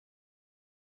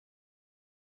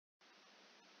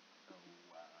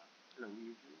Hello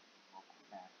YouTube, welcome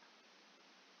back.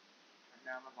 Turn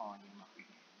down the volume up again.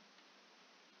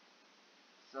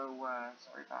 So,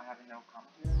 sorry about having no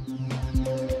commentary.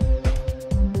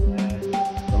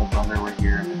 Little brother, we're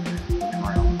here in the living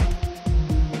room.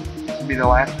 This will be the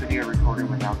last video recorded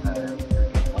without the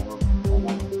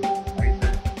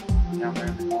laser down there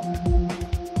in the corner.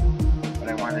 But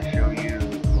I wanted to show you a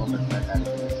little bit that I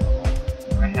did.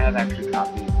 I have actually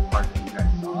copied the part that you guys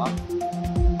saw.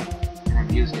 And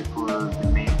I've used it for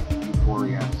the main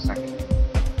Euphoria section.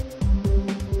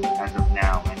 As of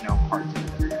now, and no parts of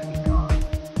it are going to be gone.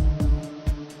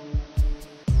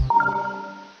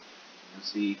 You'll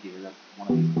see here that one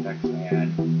of these effects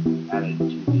I added to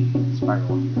the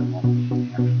spiral here won't be in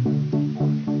the actual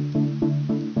Euphoria.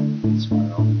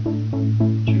 Spiral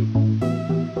 2.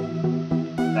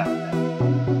 That.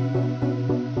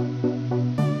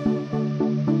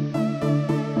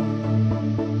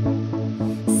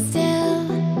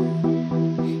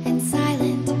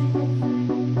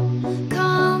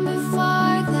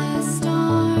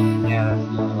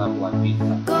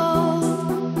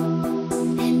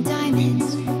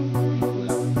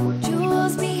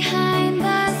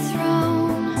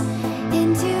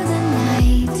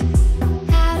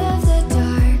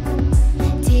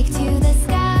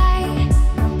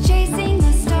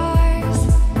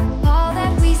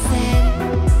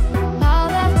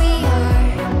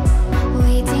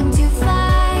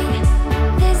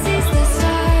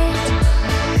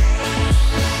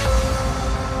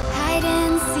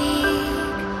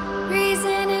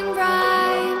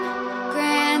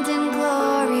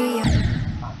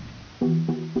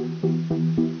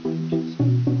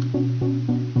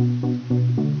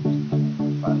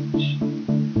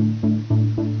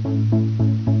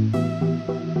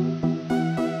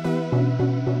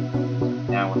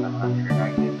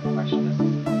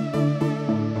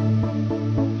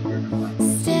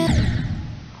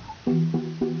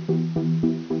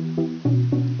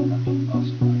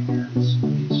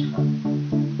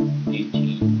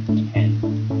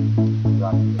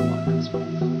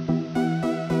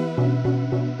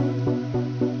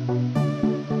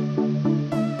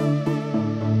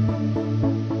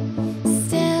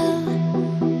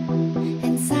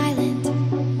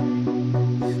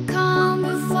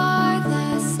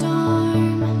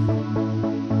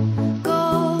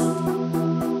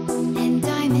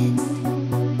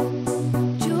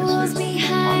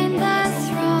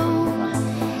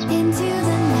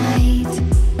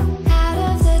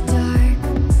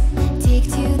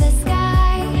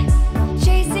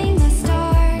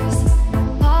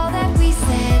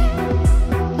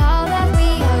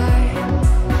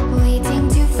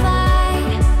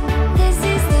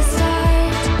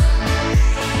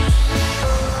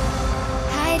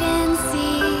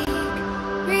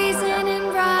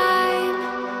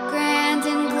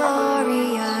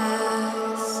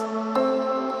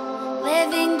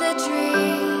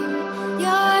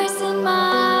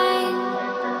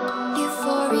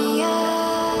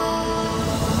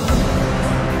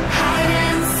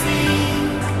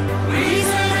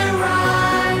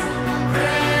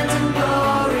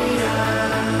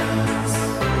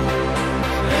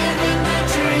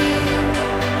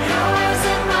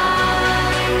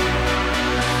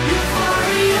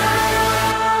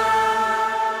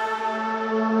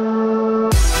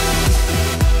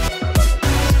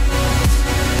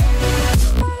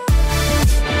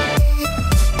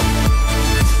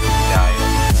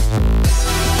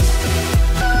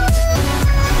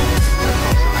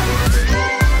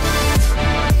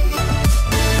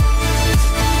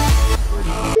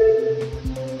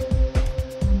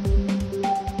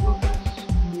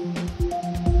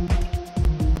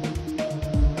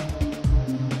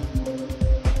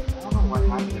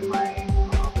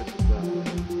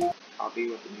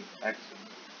 With the new text.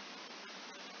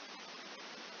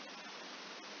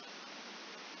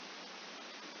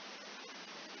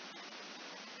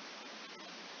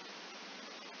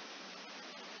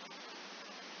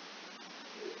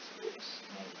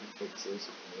 Fix this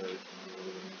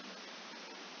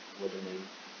with a new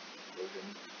version.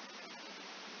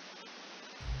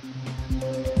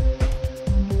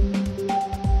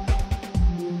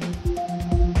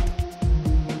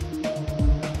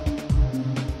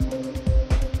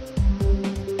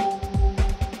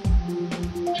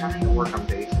 Trying to work on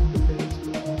bass and the bass,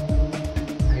 but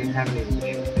I haven't even been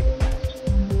able to take it past.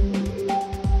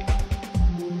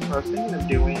 So I was thinking of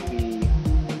doing the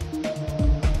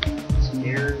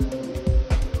snares.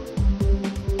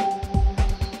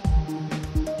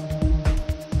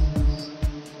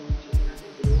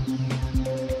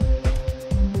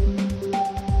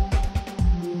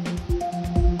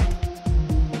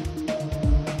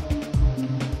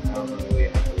 I don't know.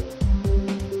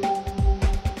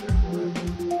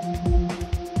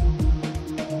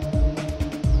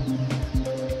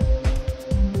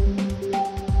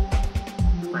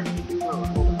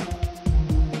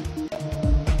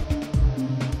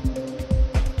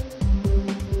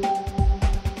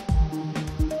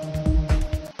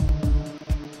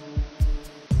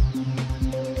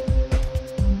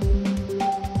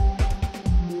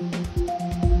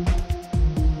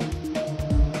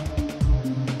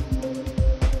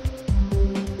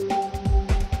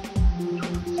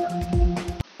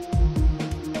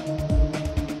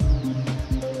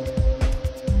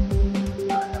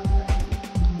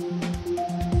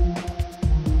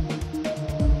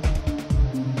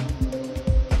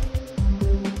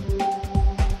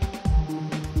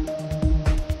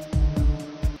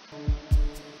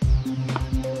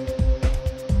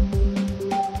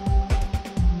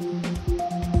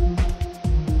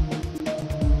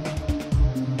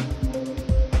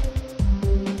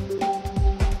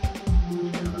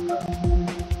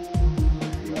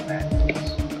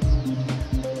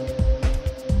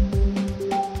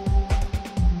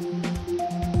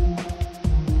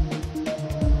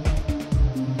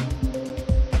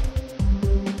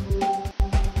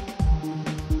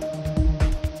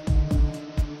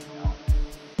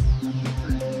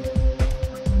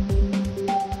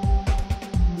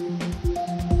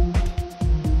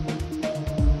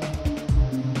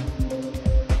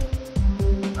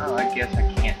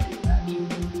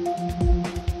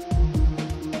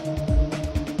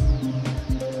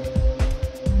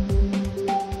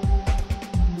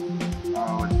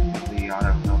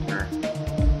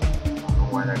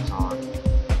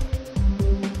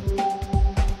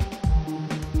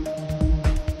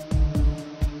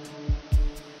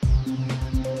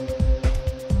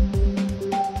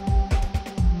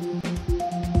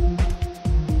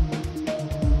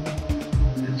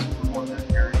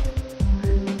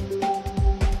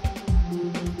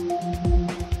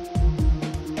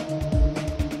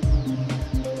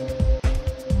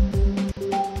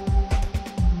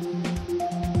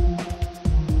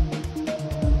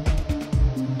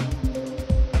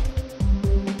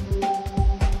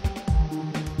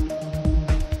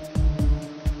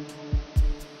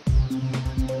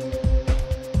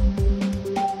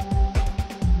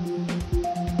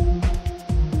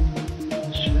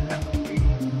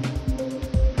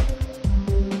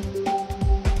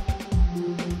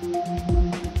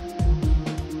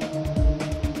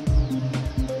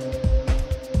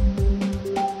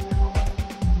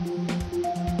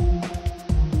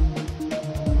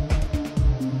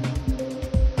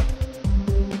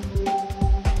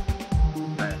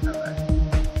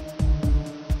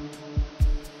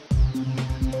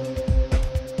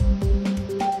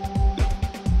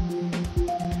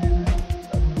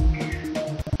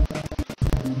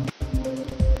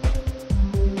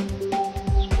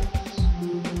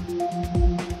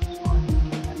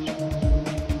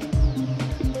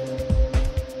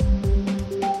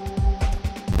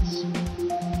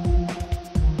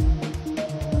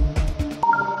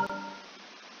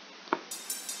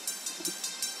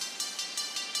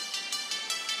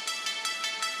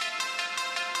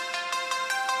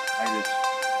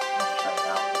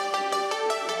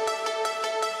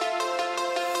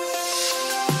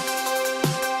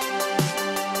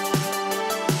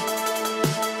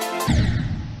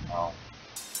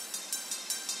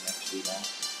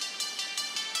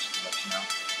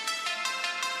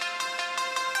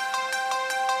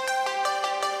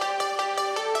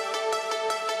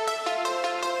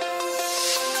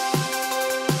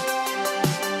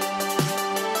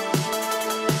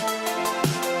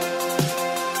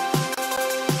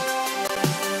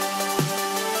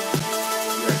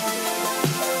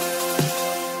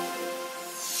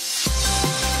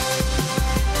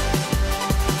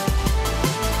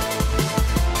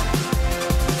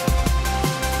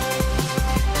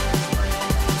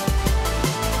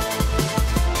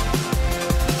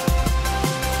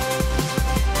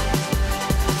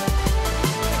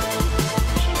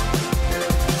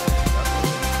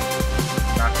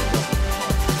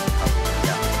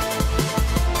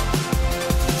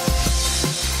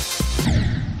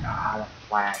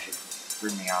 flash, it threw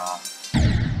me off.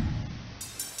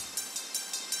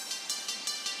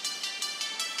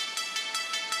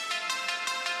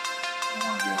 I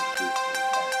want to go through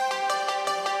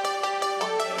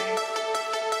one day.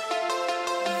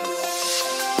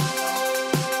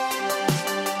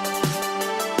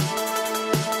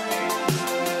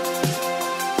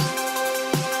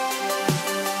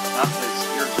 Not the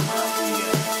spirits around the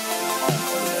home,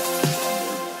 but the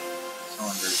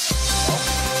cylinder itself.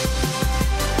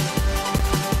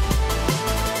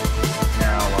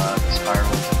 Now, the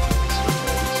spirals and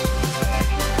circles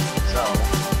actually itself.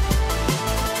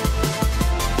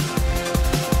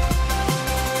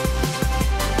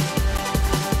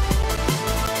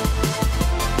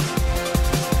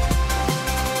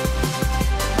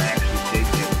 I actually did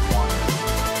get one.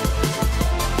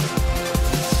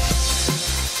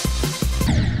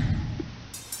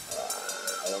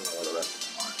 I don't know what the rest of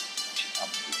them are. I should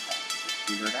probably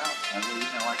figure it out. I really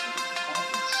know I can get some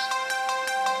coins.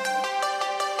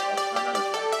 That's for another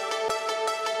time.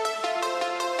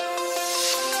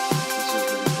 This is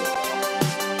really cool.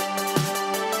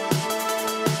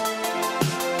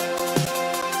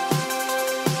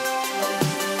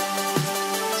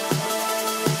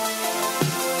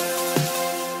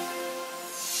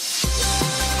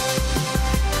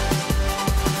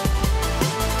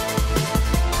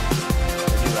 I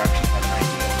do actually have an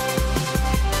idea.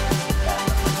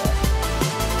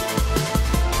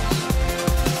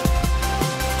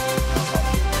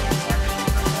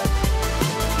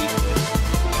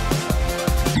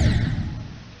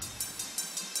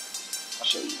 I'll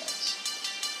show you guys.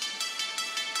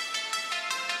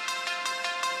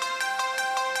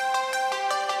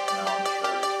 No, I'm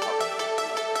sure it's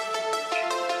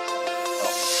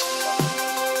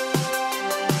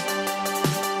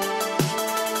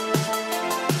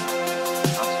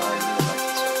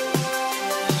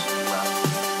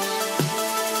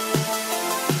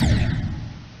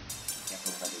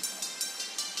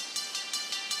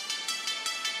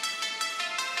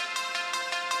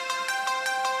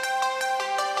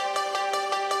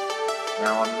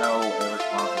now I'm no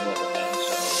irresponsible with them,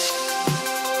 so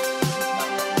it's not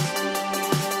really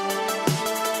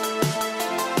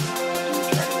do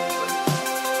try to enjoy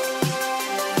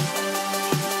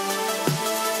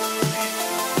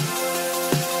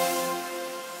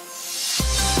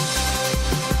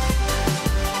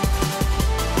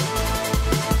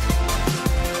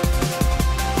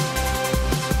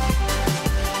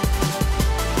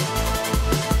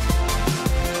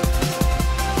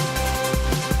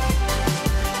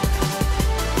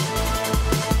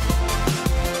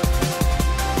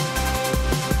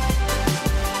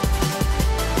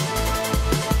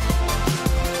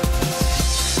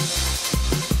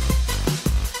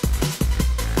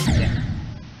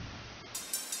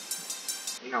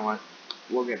You know what?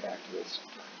 We'll get back to this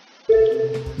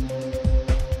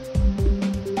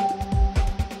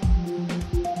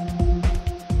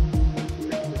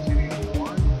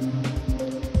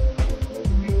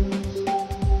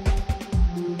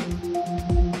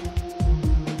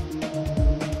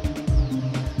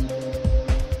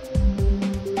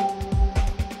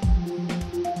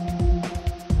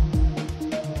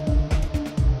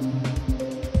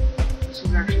This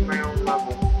is actually my own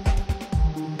level.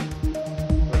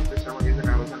 For some reason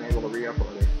I was unable to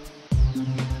re-upload it.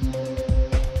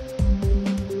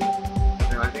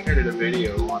 Now I think I did a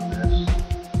video on this.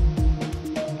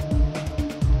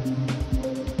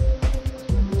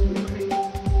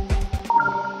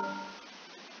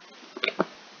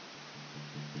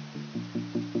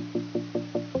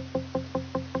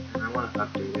 And I want to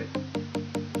update it.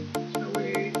 So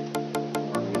we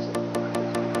more music.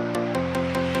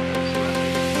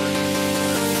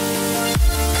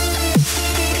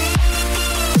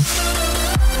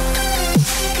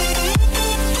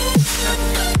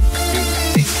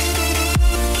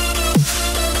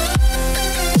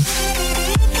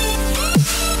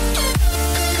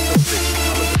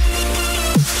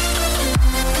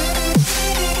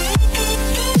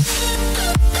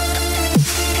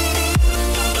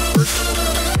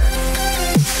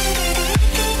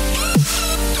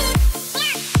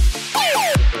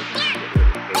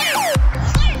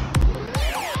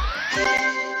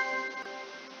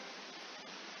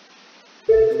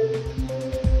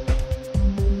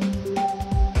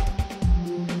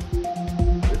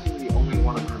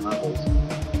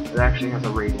 It actually has a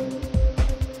rating.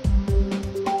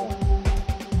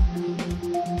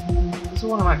 This is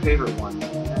one of my favorite ones.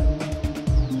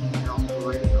 You know, the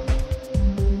rating on it.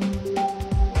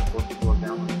 More people have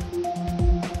downloaded.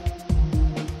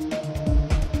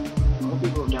 More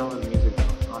people have downloaded music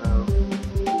on Auto.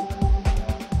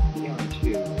 Yeah,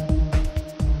 2.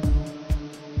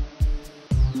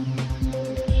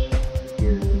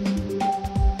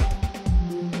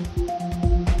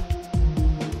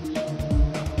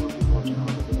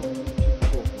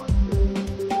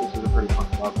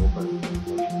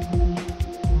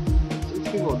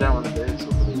 People download this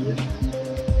over the edition.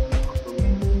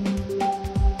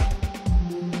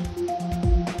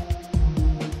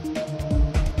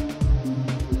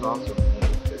 There's also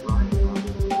that Ryan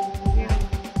again,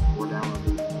 we're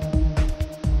downloading.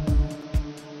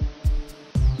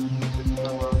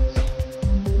 Downloads,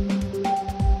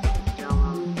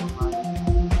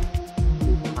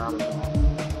 people proud of that.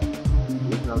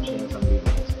 There's no chance I'm beating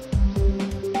this.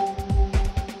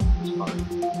 It's fine.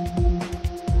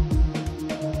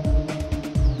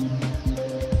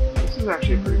 This is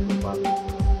actually a pretty cool level.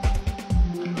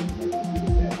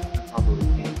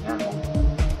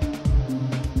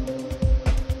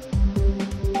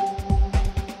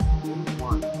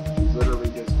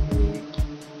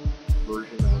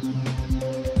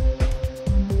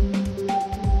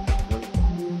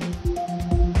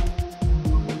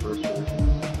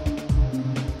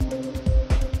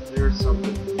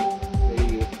 Something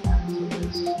maybe attacks of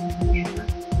this sure.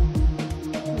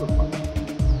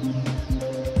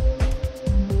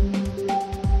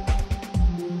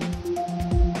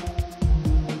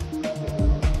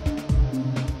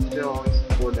 Still only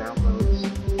 4 downloads.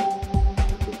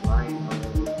 With Ryan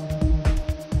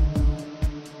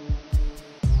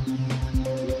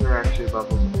these are actually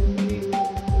levels of the game that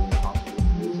possible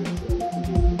music, so you can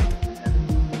do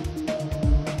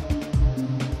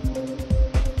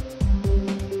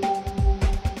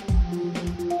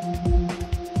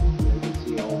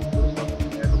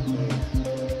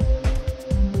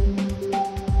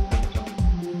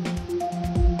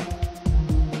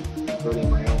including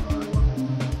my own hard work.